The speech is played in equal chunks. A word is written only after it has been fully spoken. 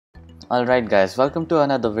Alright guys, welcome to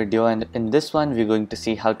another video, and in this one we're going to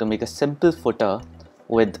see how to make a simple footer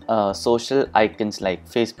with social icons like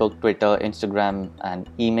Facebook, Twitter, Instagram and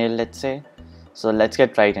email, let's say. So let's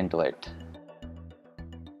get right into it.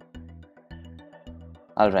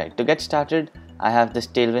 Alright, to get started I have this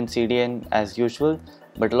Tailwind CDN as usual,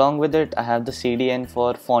 but along with it I have the CDN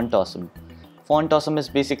for Font Awesome. Font Awesome is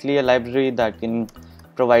basically a library that can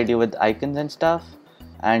provide you with icons and stuff,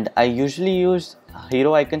 and I usually use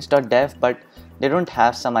heroicons.dev, but they don't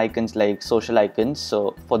have some icons like social icons,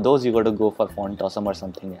 so for those you got to go for Font Awesome or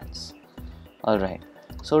something else. Alright,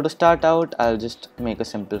 so to start out I'll just make a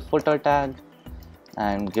simple footer tag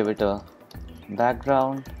and give it a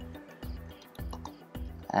background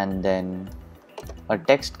and then a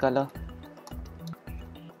text color.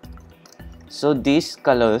 So these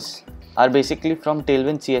colors are basically from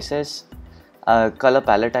Tailwindcss color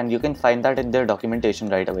palette, and you can find that in their documentation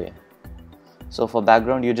right away. So for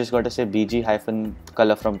background you just got to say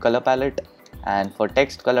bg-color from color palette, and for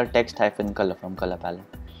text color text-color from color palette.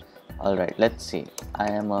 Alright, let's see, I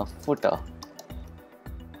am a footer,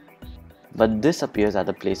 but this appears at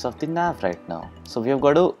the place of the nav right now. So we have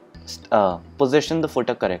got to position the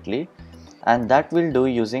footer correctly, and that we'll do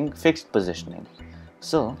using fixed positioning.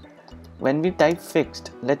 So when we type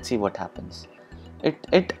fixed, let's see what happens.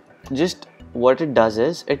 What it does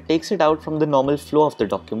is it takes it out from the normal flow of the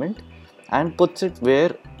document and puts it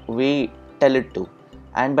where we tell it to,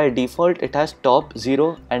 and by default it has top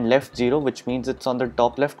 0 and left 0, which means it's on the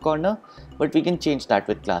top left corner, but we can change that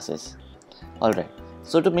with classes. Alright,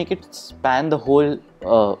 so to make it span the whole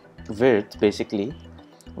width, basically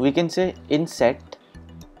we can say inset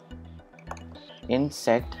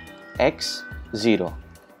x 0.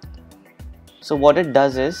 So what it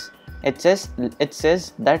does is it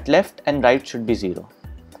says that left and right should be 0,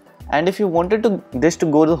 and if you wanted this to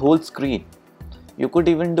go the whole screen, you could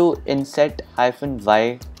even do inset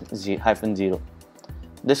 -y 0.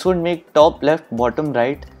 This would make top left, bottom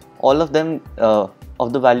right, all of them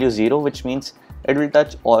of the value 0, which means it will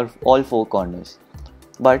touch all four corners.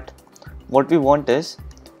 But what we want is,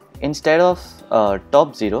 instead of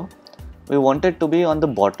top 0, we want it to be on the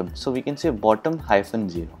bottom, so we can say bottom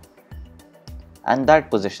 -0, and that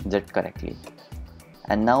positions it correctly.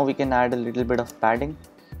 And now we can add a little bit of padding,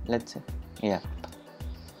 let's say, yeah.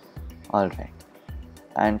 Alright,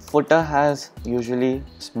 and footer has usually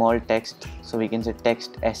small text, so we can say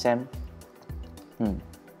text sm,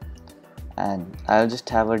 and I'll just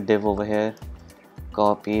have a div over here,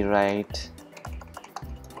 copyright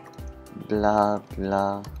blah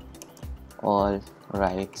blah, all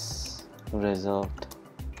rights reserved,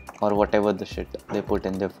 or whatever the shit they put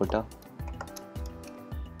in their footer.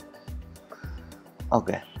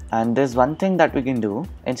 Okay, and there's one thing that we can do.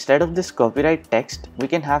 Instead of this copyright text, we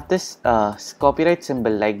can have this copyright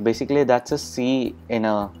symbol, like basically that's a C in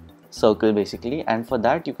a circle basically, and for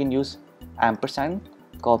that you can use ampersand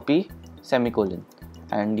copy semicolon,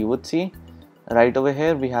 and you would see right over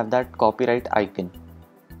here we have that copyright icon.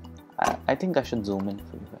 I think I should zoom in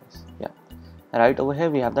for you guys. Yeah, right over here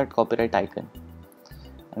we have that copyright icon,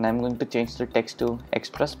 and I'm going to change the text to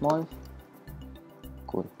extra small.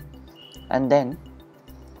 Cool. And then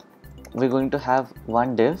we're going to have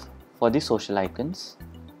one div for the social icons,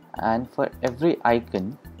 and for every icon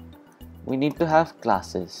we need to have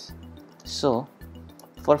classes. So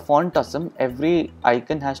for Font Awesome, every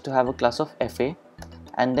icon has to have a class of fa,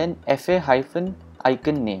 and then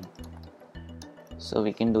fa-icon name. So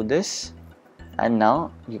we can do this, and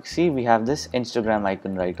now you see we have this Instagram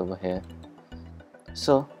icon right over here.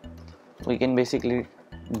 So we can basically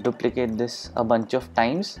duplicate this a bunch of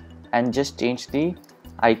times and just change the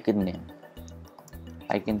icon name.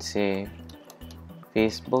 I can say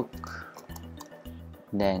Facebook,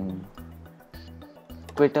 then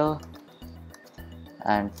Twitter,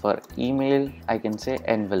 and for email I can say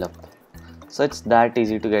envelope. So it's that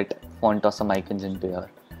easy to get Font Awesome icons into your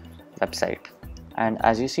website, and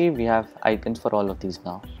as you see we have icons for all of these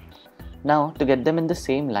now. Now to get them in the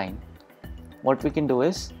same line, what we can do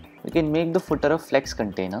is we can make the footer a flex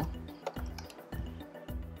container.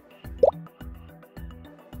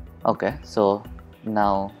 Okay, so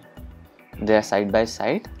now they are side by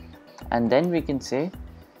side, and then we can say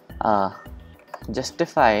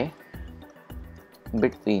justify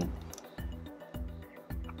between.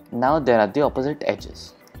 Now they are at the opposite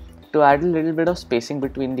edges. To add a little bit of spacing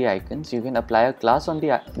between the icons, you can apply a class on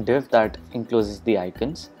the div that encloses the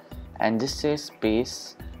icons and just say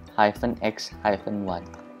space -x-1.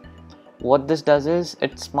 What this does is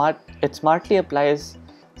it smartly applies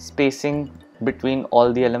spacing between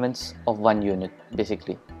all the elements of one unit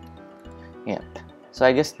basically. Yep. So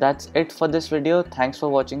I guess that's it for this video. Thanks for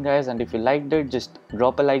watching guys, and if you liked it, just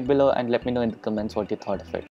drop a like below and let me know in the comments what you thought of it.